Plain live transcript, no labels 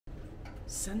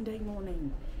Sunday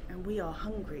morning and we are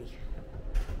hungry.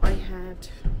 I had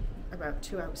about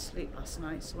 2 hours sleep last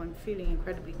night, so I'm feeling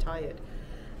incredibly tired,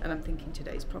 and I'm thinking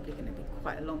today's probably going to be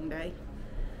quite a long day,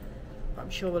 but I'm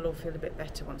sure we'll all feel a bit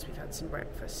better once we've had some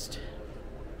breakfast.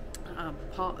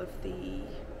 Part of the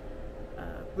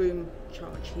room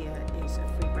charge here is a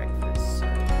free breakfast, so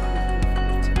I'm looking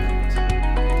forward to that.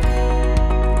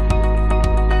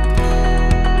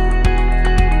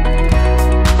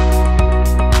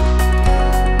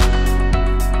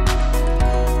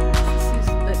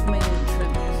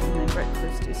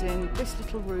 This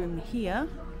little room here.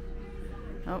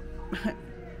 Oh,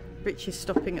 Rich is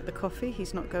stopping at the coffee,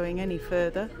 he's not going any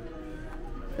further,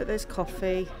 but there's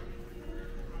coffee.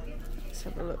 Let's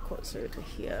have a look what's over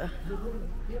here.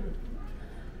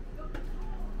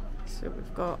 So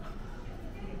we've got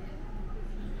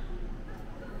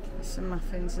some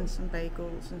muffins and some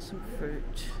bagels and some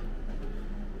fruit,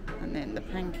 and then the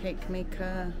pancake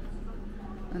maker,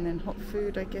 and then hot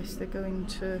food. I guess they're going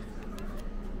to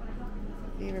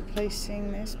be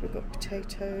replacing this. We've got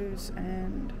potatoes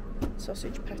and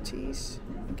sausage patties.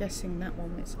 I'm guessing that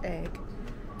one is egg.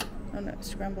 Oh no,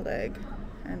 scrambled egg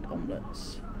and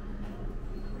omelettes.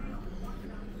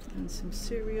 And some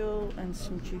cereal and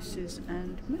some juices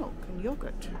and milk and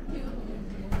yogurt.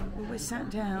 Well, we're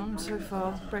sat down. So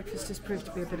far breakfast has proved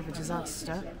to be a bit of a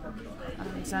disaster.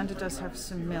 Xander does have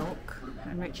some milk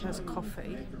and Rich has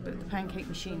coffee, but the pancake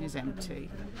machine is empty.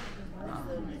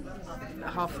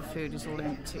 Half the food is all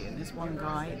empty, and there's one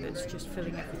guy that's just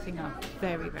filling everything up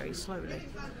very, very slowly.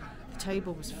 The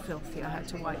table was filthy, I had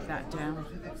to wipe that down.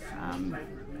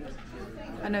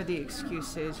 I know the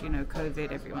excuse is, you know,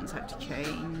 COVID, everyone's had to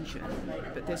change,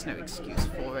 but there's no excuse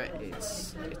for it.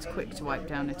 It's quick to wipe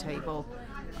down a table,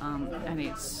 and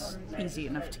it's easy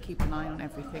enough to keep an eye on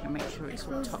everything and make sure it's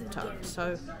all topped up.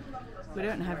 So we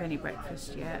don't have any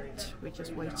breakfast yet, we're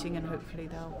just waiting, and hopefully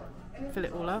they'll fill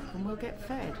it all up and we'll get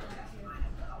fed.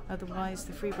 Otherwise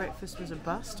the free breakfast was a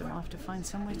bust and we'll have to find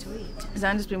somewhere to eat.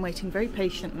 Xander's been waiting very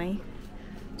patiently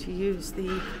to use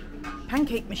the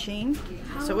pancake machine.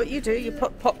 So what you do, you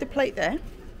pop the plate there.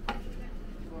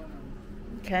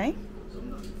 Okay.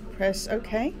 Press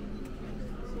OK.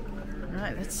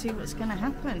 Right, let's see what's going to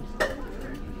happen.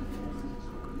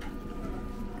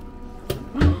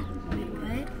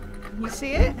 You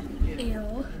see it?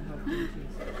 Ew.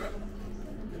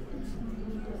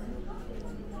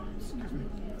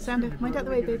 Xander, mind out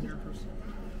the way, baby.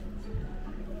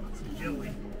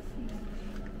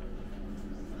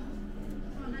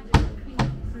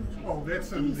 Oh,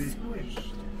 that's in the...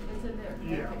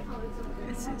 Yeah.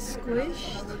 Is it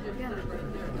squished?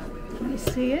 Can you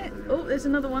see it? Oh, there's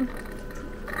another one.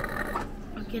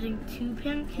 I'm getting 2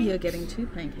 pancakes. You're getting 2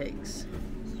 pancakes.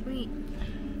 Sweet.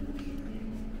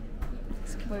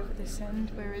 Let's come over this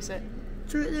end. Where is it?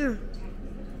 It's right there.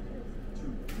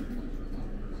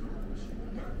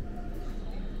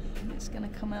 It's going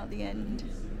to come out the end.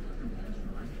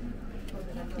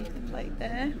 Leave the plate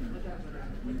there.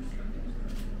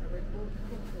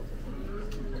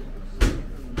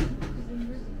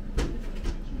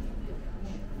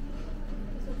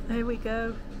 There we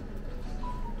go.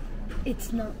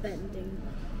 It's not bending.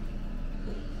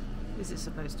 Is it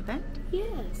supposed to bend?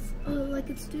 Yes. Oh, like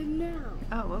it's doing now.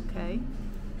 Oh, okay.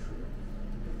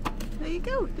 There you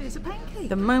go. There's a pancake.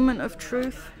 The moment of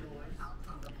truth.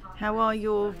 How are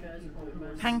your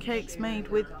pancakes made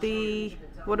with the,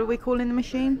 what are we calling the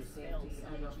machine?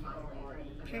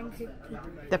 Pancake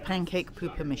pooper. The pancake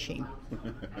pooper machine.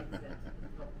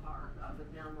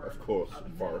 Of course,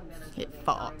 farts. It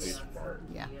farts. Fart.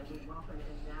 Yeah.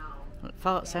 It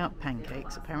farts out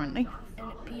pancakes, apparently.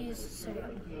 And it pees so.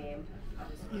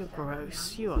 You're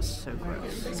gross. You are so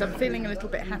gross. So I'm feeling a little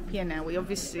bit happier now. We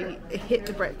obviously hit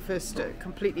the breakfast at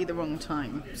completely the wrong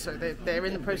time. So they're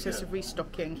in the process of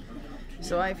restocking.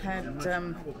 So I've had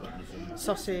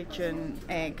sausage and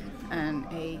egg and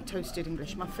a toasted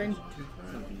English muffin.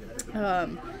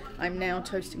 I'm now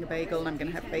toasting a bagel, and I'm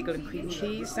going to have bagel and cream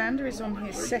cheese. Xander is on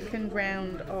his 2nd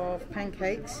round of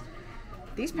pancakes.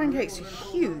 These pancakes are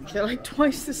huge. They're like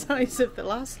twice the size of the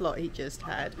last lot he just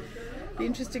had. Be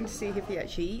interesting to see if he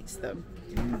actually eats them.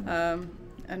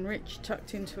 And Rich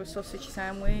tucked into a sausage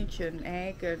sandwich and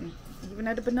egg, and even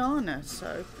had a banana.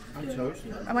 So And toast.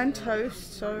 And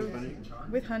toast. So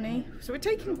with honey. So we're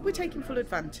taking full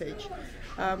advantage.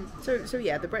 So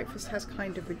yeah, the breakfast has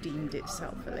kind of redeemed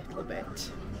itself a little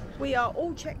bit. We are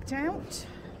all checked out.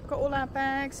 Got all our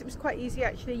bags. It was quite easy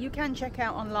actually. You can check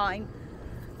out online.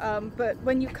 But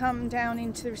when you come down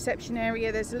into the reception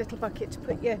area, there's a little bucket to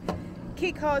put your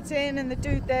key cards in, and the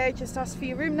dude there just asked for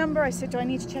your room number. I said, do I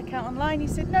need to check out online? He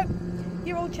said, nope,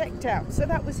 you're all checked out, so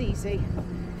that was easy.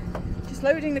 Just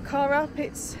loading the car up.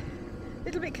 It's a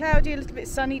little bit cloudy, a little bit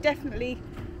sunny, definitely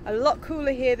a lot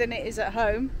cooler here than it is at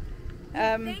home.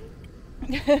 And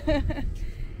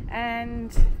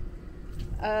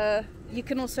you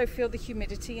can also feel the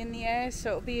humidity in the air, so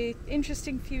it'll be an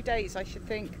interesting few days, I should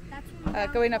think,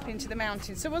 going up into the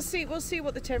mountains. So we'll see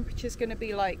what the temperature's going to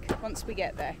be like once we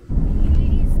get there.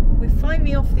 We're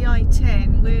finally off the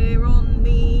I-10. We're on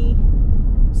the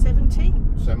 70?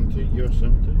 70, US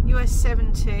 70. US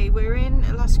 70. We're in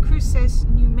Las Cruces,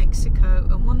 New Mexico,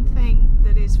 and one thing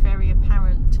that is very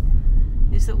apparent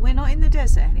is that we're not in the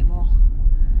desert anymore.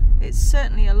 It's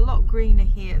certainly a lot greener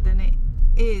here than it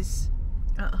is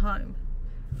at home,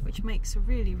 which makes a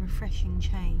really refreshing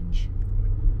change.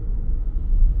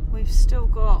 We've still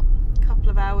got a couple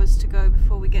of hours to go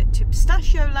before we get to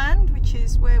Pistachio Land, which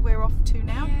is where we're off to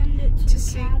now, to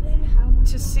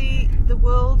see the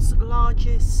world's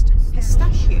largest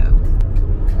pistachio.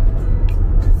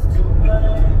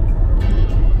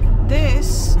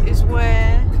 This is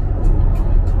where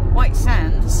White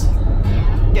Sands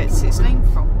gets its name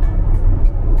from.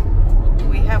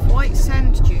 We have white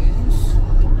sand dunes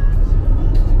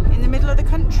in the middle of the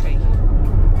country.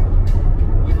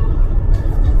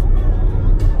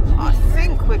 I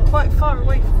think we're quite far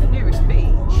away from the nearest beach.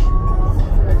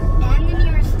 And the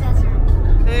nearest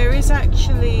desert. There is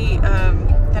actually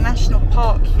the national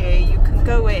park here. You can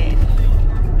go in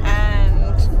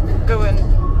and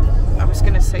I was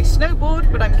going to say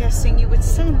snowboard, but I'm guessing you would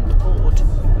sandboard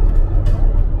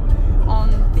on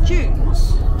the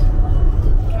dunes.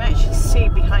 You can actually see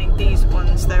behind these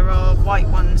ones there are white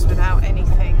ones without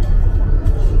anything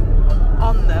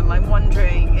on them. I'm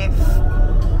wondering if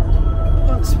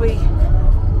once we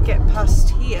get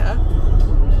past here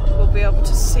we'll be able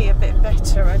to see a bit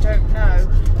better. I don't know.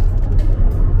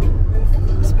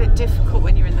 It's a bit difficult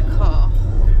when you're in the car.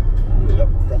 Yeah,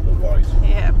 proper white.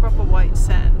 Yeah, proper white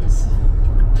sands.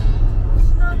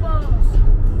 Snowballs.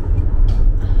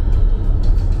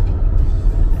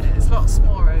 There's lots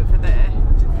more over there.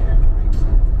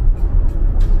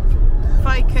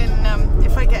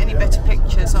 If I get any better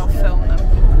pictures, I'll film them.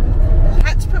 I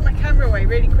had to put my camera away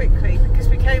really quickly because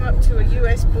we came up to a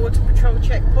US Border Patrol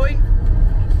checkpoint.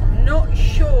 I'm not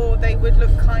sure they would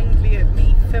look kindly at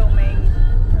me filming.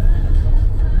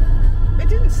 It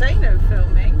didn't say no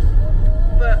filming,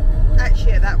 but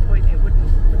actually at that point it wouldn't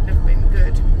have been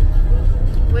good.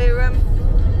 We're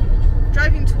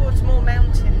driving towards more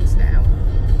mountains now,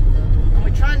 and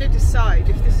we're trying to decide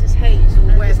if this is haze or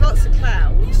where. There's lots of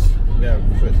clouds. Yeah,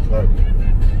 so it's cloudy.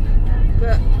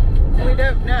 But we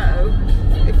don't know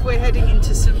if we're heading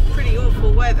into some pretty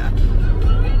awful weather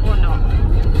or not.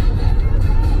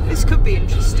 This could be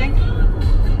interesting.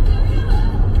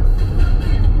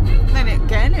 Then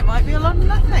again, it might be a lot of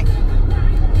nothing.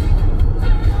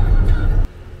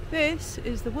 This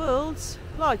is the world's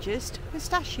largest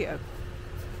pistachio.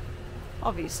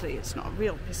 Obviously it's not a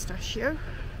real pistachio,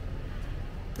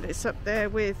 but it's up there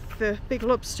with the Big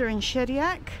Lobster in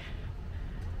Shediac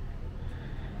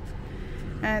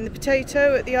and the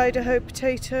potato at the Idaho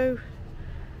Potato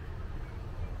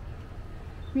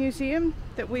Museum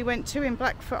that we went to in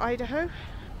Blackfoot, Idaho.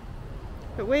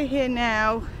 But we're here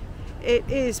now. It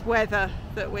is weather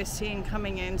that we're seeing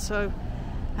coming in,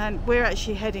 and we're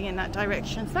actually heading in that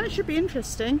direction. So that should be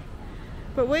interesting.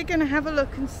 But we're going to have a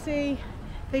look and see.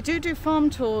 They do farm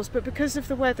tours, but because of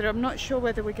the weather, I'm not sure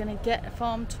whether we're going to get a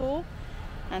farm tour.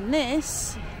 And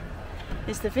this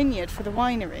is the vineyard for the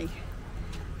winery.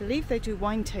 I believe they do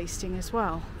wine tasting as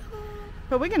well.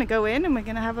 But we're going to go in and we're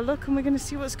going to have a look and we're going to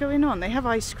see what's going on. They have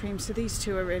ice cream, so these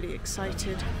two are really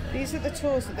excited. These are the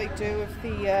tours that they do of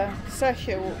the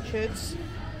pistachio orchards,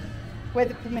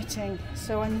 weather permitting.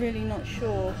 So I'm really not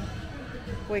sure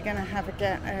we're going to have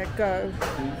a go.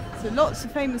 So lots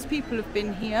of famous people have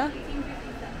been here.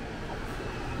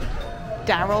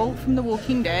 Daryl from The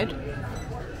Walking Dead,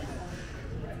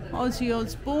 Ozzy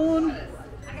Osbourne,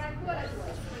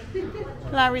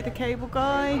 Larry the Cable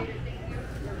Guy.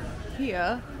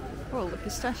 Here are all the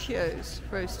pistachios,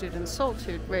 roasted and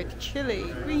salted, red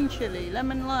chili, green chili,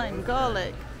 lemon lime,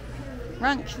 garlic,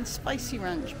 ranch and spicy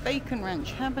ranch, bacon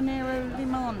ranch, habanero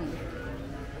limon.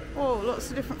 Oh, lots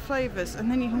of different flavours, and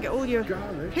then you can get all your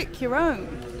pick your own.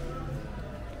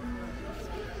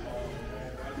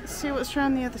 Let's see what's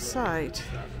around the other side.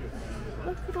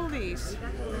 Look at all these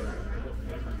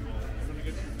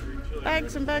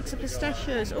bags and bags of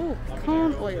pistachios. Oh,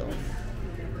 pecan oil.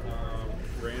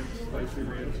 Ranch, spicy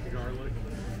ranch, garlic.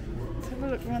 Let's have a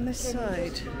look around this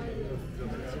side.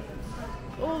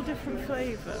 All different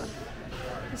flavour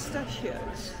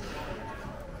pistachios.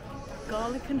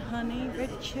 garlic and honey, red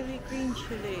chili, green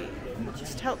chili.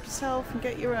 Just help yourself and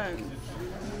get your own.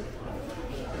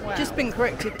 Wow. Just been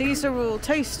corrected. These are all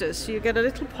tasters, so you get a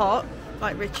little pot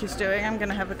like Rich is doing. I'm going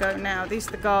to have a go now. These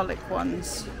are the garlic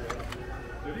ones.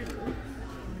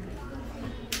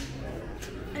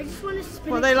 I just want to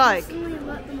spin What are they like?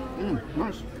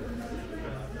 Nice.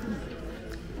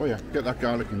 Oh yeah, get that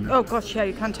garlic in there. Oh gosh, yeah,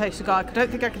 you can taste the garlic. I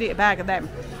don't think I could eat a bag of them.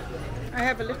 I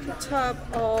have a little tub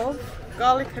of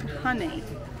garlic and honey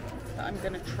that I'm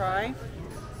going to try.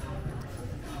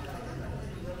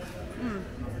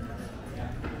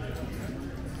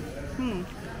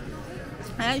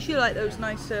 I actually like those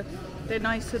nicer. They're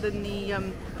nicer than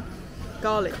the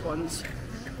garlic ones.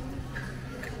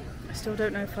 I still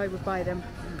don't know if I would buy them.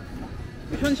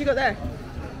 Which ones you got there?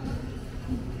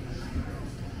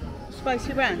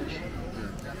 Spicy ranch?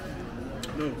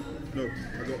 No,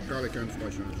 I got garlic and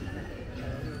spicy ranch.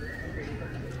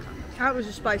 That was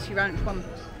a spicy ranch one.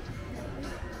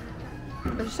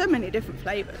 There's so many different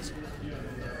flavours.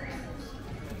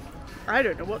 I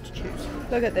don't know what to choose.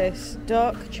 Look at this.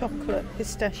 Dark chocolate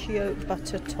pistachio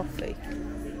butter toffee.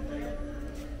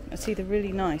 It's either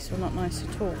really nice or not nice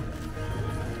at all.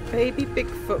 Baby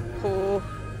Bigfoot paw.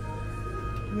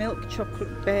 Milk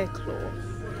chocolate bear claw.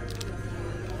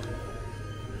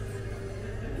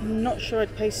 I'm not sure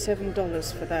I'd pay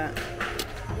 $7 for that.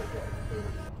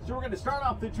 So we're going to start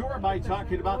off the tour by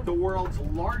talking about the world's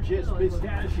largest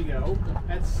pistachio.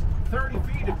 That's 30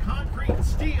 feet of concrete and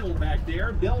steel back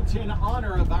there, built in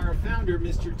honor of our founder,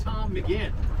 Mr. Tom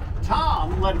McGinn.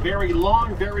 Tom led a very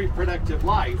long, very productive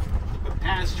life, but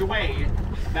passed away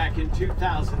back in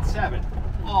 2007.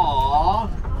 Aww.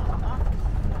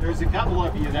 There's a couple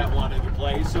of you that wanted to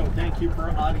play, so thank you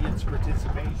for audience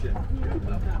participation.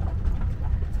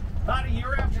 About a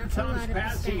year after Tom's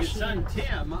passing, his son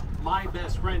Tim, my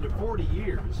best friend of 40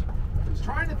 years, was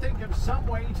trying to think of some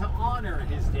way to honor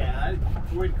his dad,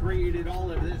 who had created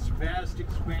all of this vast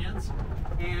expanse.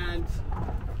 And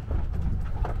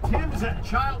Tim's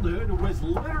childhood was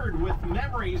littered with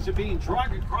memories of being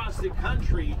dragged across the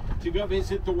country to go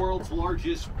visit the world's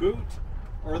largest boot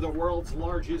or the world's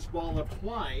largest ball of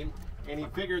twine. And he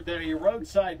figured that a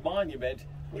roadside monument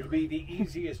would be the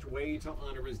easiest way to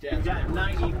honor his dad. We've got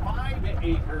 95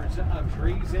 acres of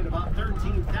trees and about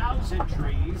 13,000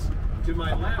 trees to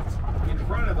my left, in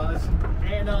front of us,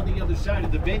 and on the other side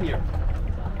of the vineyard.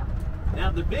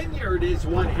 Now the vineyard is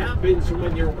what happens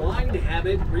when your wine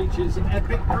habit reaches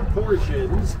epic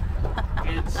proportions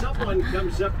and someone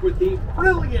comes up with the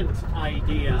brilliant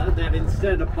idea that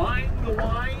instead of buying the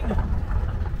wine,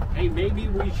 hey, maybe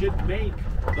we should make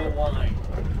the wine,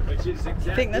 which is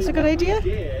exactly Think that's a good idea? we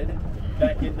did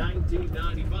back in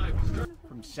 1995.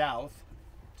 From south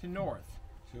to north.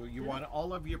 So you want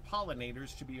all of your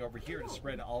pollinators to be over here to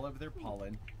spread all of their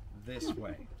pollen this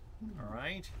way. All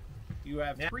right? You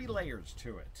have 3 layers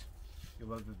to it.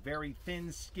 You have a very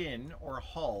thin skin or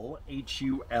hull,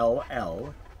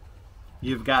 H-U-L-L.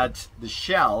 You've got the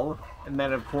shell, and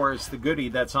then of course the goodie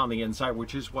that's on the inside,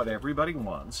 which is what everybody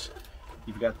wants.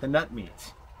 You've got the nut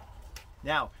meat.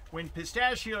 Now, when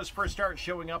pistachios first start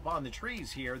showing up on the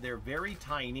trees here, they're very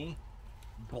tiny,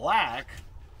 black,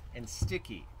 and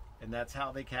sticky. And that's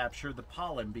how they capture the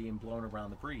pollen being blown around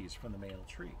the breeze from the male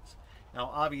trees. Now,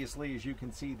 obviously, as you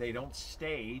can see, they don't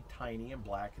stay tiny and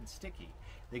black and sticky.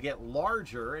 They get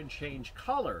larger and change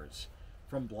colors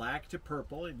from black to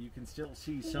purple, and you can still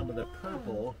see some of the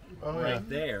purple right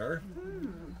there.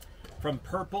 From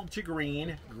purple to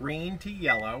green, green to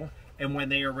yellow. And when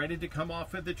they are ready to come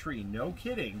off of the tree, no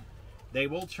kidding, they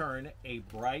will turn a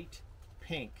bright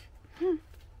pink.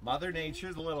 Mother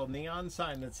Nature's little neon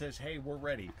sign that says, hey, we're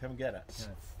ready, come get us.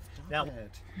 Now,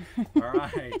 all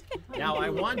right. Now I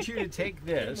want you to take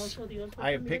this.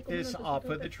 I have picked this off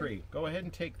of the tree. Go ahead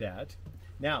and take that.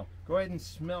 Now, go ahead and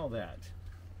smell that.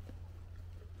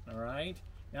 All right.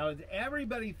 Now,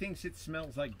 everybody thinks it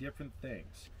smells like different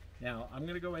things. Now, I'm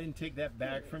going to go ahead and take that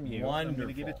back from you. Wonderful. I'm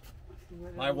going to get it.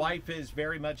 My wife is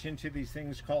very much into these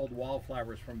things called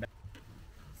wallflowers from back.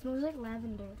 It smells like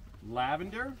lavender.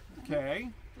 Lavender? Okay.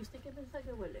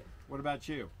 What about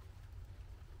you?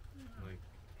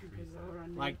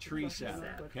 Like tree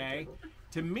sap, okay?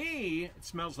 To me, it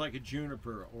smells like a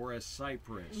juniper or a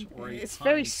cypress or a It's pine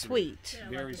very tree. sweet.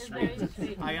 Very sweet.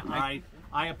 I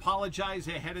apologize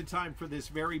ahead of time for this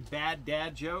very bad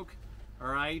dad joke, all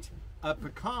right? A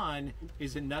pecan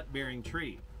is a nut-bearing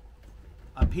tree.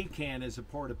 A pecan is a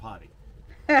porta potty.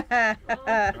 All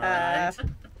right?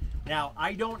 Now,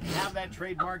 I don't have that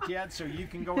trademarked yet, so you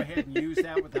can go ahead and use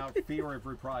that without fear of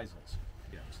reprisals.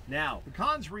 Now,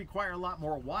 pecans require a lot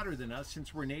more water than us.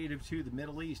 Since we're native to the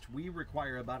Middle East, we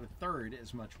require about 1/3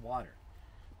 as much water.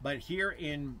 But here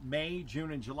in May,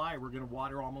 June, and July, we're going to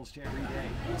water almost every day.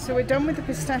 So we're done with the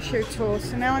pistachio tour,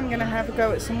 so now I'm going to have a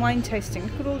go at some wine tasting.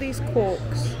 Look at all these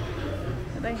corks.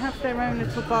 They have their own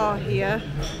little bar here.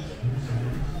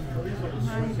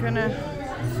 I'm going to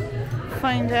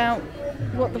find out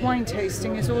what the wine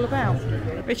tasting is all about.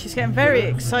 Richie's getting very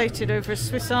excited over a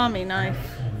Swiss Army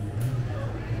knife.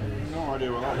 No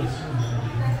idea what that is.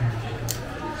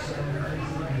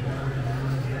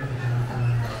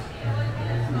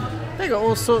 They got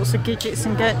all sorts of gadgets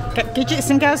and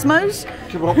gadgets and gizmos.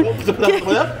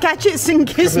 Gadgets and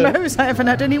gizmos. I haven't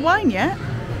had any wine yet.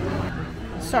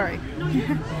 Sorry.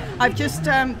 I've just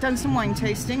done some wine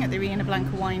tasting at the Riena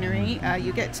Blanca winery.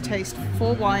 You get to taste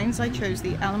 4 wines. I chose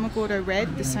the Alamogordo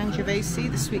Red, the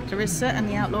Sangiovese, the Sweet Clarissa, and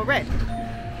the Outlaw Red.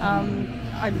 I'm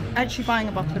actually buying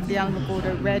a bottle of the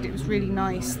Alamogordo Red. It was really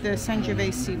nice. The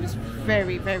Sangiovese was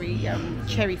very, very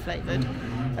cherry flavoured.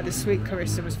 The Sweet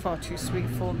Clarissa was far too sweet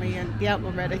for me, and the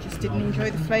Outlaw Red I just didn't enjoy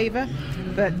the flavour.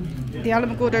 But the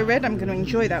Alamogordo Red, I'm going to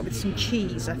enjoy that with some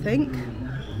cheese, I think.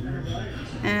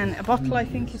 And a bottle, I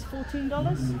think, is $14?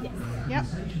 Yes. Yep.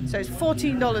 So it's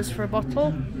 $14 for a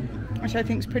bottle, which I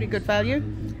think is pretty good value.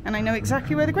 And I know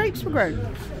exactly where the grapes were grown.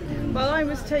 While I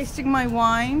was tasting my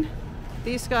wine,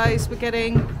 these guys were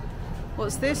getting,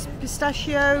 what's this?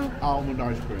 Pistachio? Almond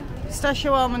ice cream.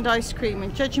 Pistachio almond ice cream.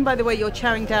 And judging by the way you're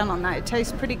chowing down on that, it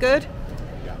tastes pretty good.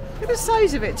 Yeah. Look at the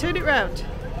size of it. Turn it round.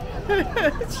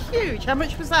 It's huge. How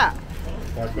much was that?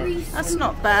 $5. That's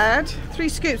not bad. 3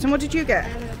 scoops. And what did you get?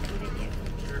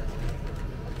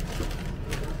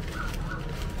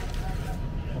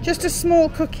 Just a small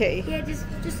cookie? Yeah, just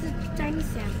a tiny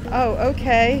sample. Oh,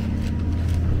 okay.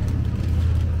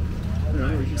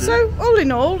 So, all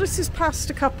in all, this has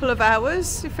passed a couple of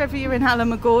hours. If ever you're in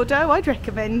Alamogordo, I'd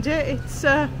recommend it. It's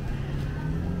a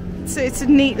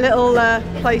neat little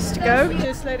place to go.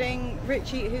 Just letting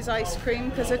Rich eat his ice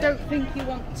cream because I don't think you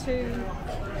want to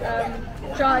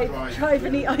drive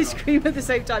and eat ice cream at the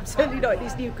same time. Certainly not in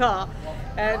his new car.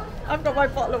 And I've got my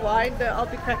bottle of wine that I'll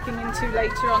be cracking into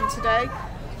later on today.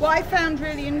 What I found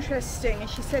really interesting is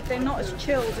she said they're not as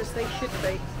chilled as they should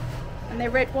be, and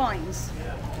they're red wines.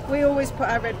 We always put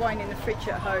our red wine in the fridge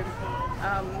at home.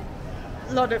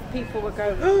 A lot of people would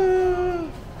go, oh,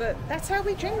 but that's how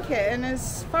we drink it. And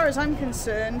as far as I'm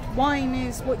concerned, wine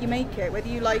is what you make it, whether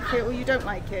you like it or you don't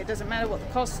like it. It doesn't matter what the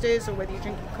cost is or whether you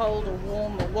drink it cold or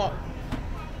warm or what.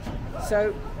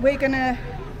 So we're gonna,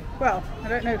 well, I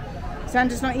don't know,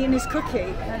 Xander's not eating his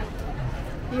cookie. Are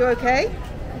you okay?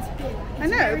 I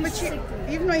know, but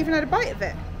you've not even had a bite of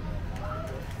it.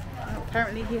 Well,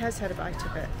 apparently he has had a bite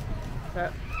of it.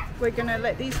 But we're going to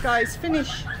let these guys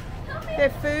finish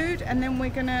their food, and then we're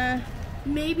going to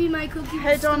Maybe my cookie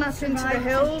head on up into the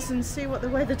hills and see what the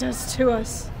weather does to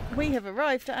us. We have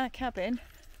arrived at our cabin,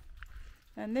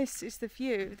 and this is the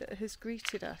view that has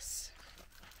greeted us.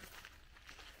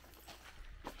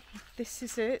 This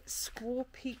is it, Squaw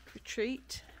Peak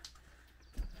Retreat.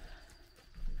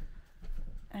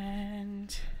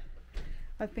 And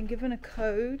I've been given a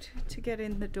code to get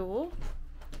in the door.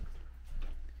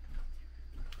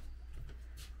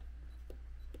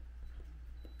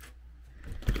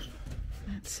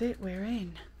 That's it, we're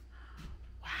in.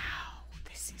 Wow,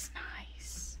 this is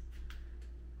nice.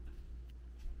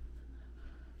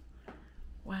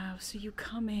 Wow, so you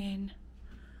come in,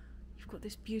 you've got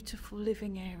this beautiful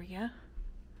living area.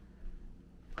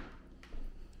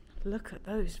 Look at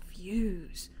those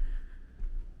views.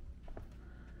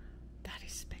 That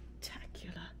is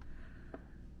spectacular.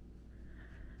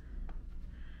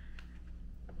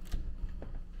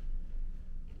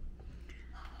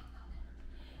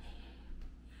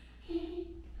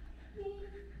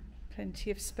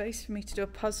 Plenty of space for me to do a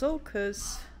puzzle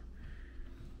because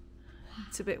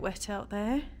it's a bit wet out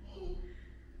there.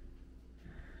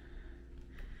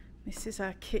 This is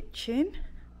our kitchen.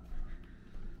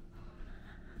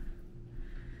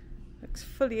 Looks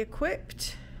fully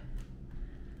equipped.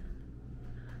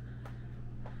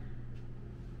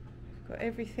 Got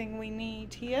everything we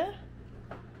need here.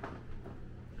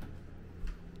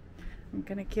 I'm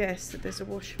going to guess that there's a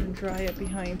washer and dryer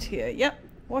behind here. Yep,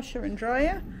 washer and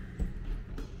dryer.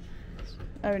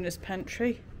 Owner's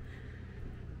pantry.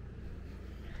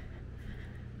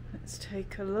 Let's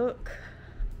take a look.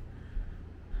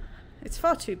 It's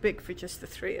far too big for just the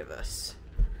 3 of us.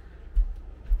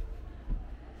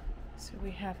 So we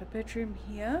have a bedroom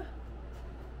here.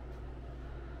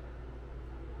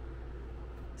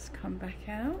 Let's come back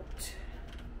out.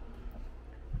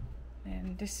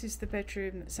 And this is the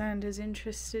bedroom that Xander's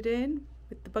interested in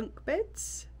with the bunk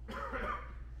beds. And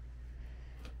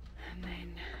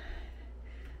then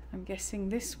I'm guessing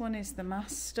this one is the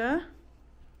master.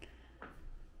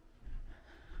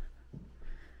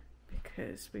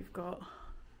 because we've got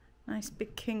a nice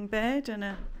big king bed and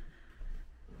a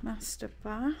master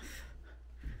bath.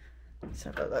 Let's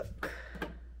have a look.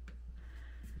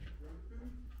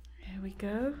 Here we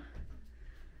go.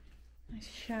 Nice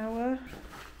shower,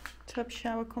 tub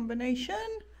shower combination.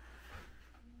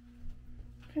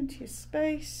 Plenty of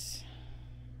space.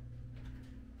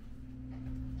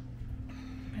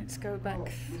 Let's go back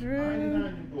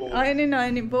through.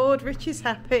 Ironing board. Rich is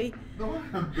happy. No,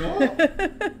 I'm not. Did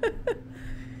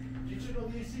you know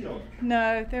the AC on?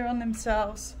 No, they're on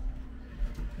themselves.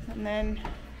 And then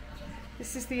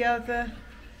this is the other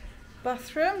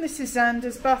bathroom. This is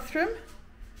Xander's bathroom.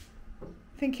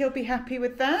 I think he'll be happy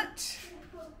with that.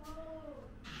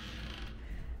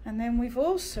 And then we've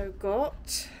also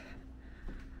got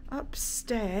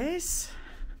upstairs.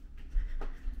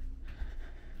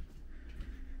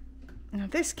 Now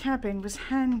this cabin was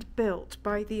hand built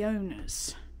by the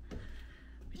owners,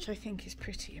 which I think is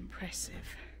pretty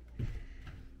impressive.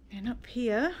 And up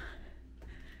here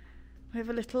we have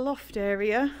a little loft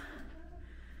area,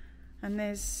 and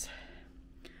there's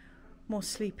more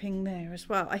sleeping there as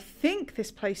well. I think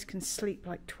this place can sleep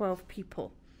like 12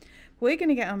 people. We're going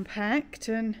to get unpacked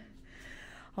and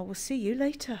I will see you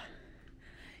later.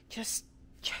 Just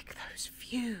check those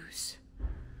views.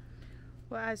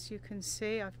 Well, as you can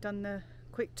see, I've done the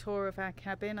quick tour of our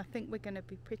cabin. I think we're going to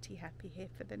be pretty happy here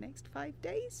for the next 5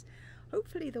 days.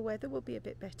 Hopefully the weather will be a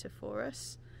bit better for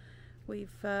us.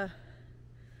 We've got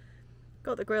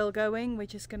the grill going. We're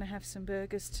just going to have some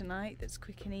burgers tonight. That's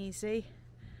quick and easy.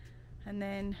 And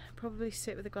then probably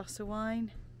sit with a glass of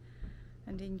wine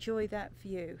and enjoy that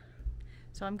view.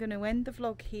 So I'm going to end the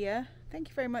vlog here. Thank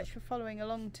you very much for following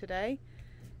along today.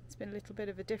 It's been a little bit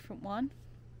of a different one.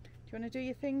 Do you want to do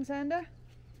your thing, Xander?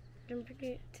 Don't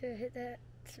forget to hit that.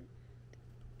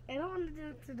 I don't want to do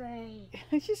it today.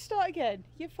 Just start again.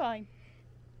 You're fine.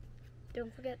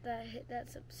 Don't forget to hit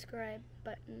that subscribe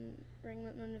button, ring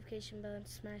that notification bell, and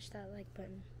smash that like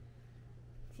button.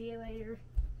 See you later.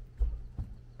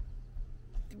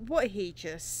 What he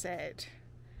just said.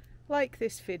 Like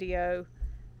this video,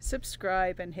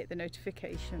 subscribe and hit the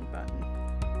notification button.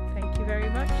 Thank you very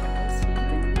much, and I'll see you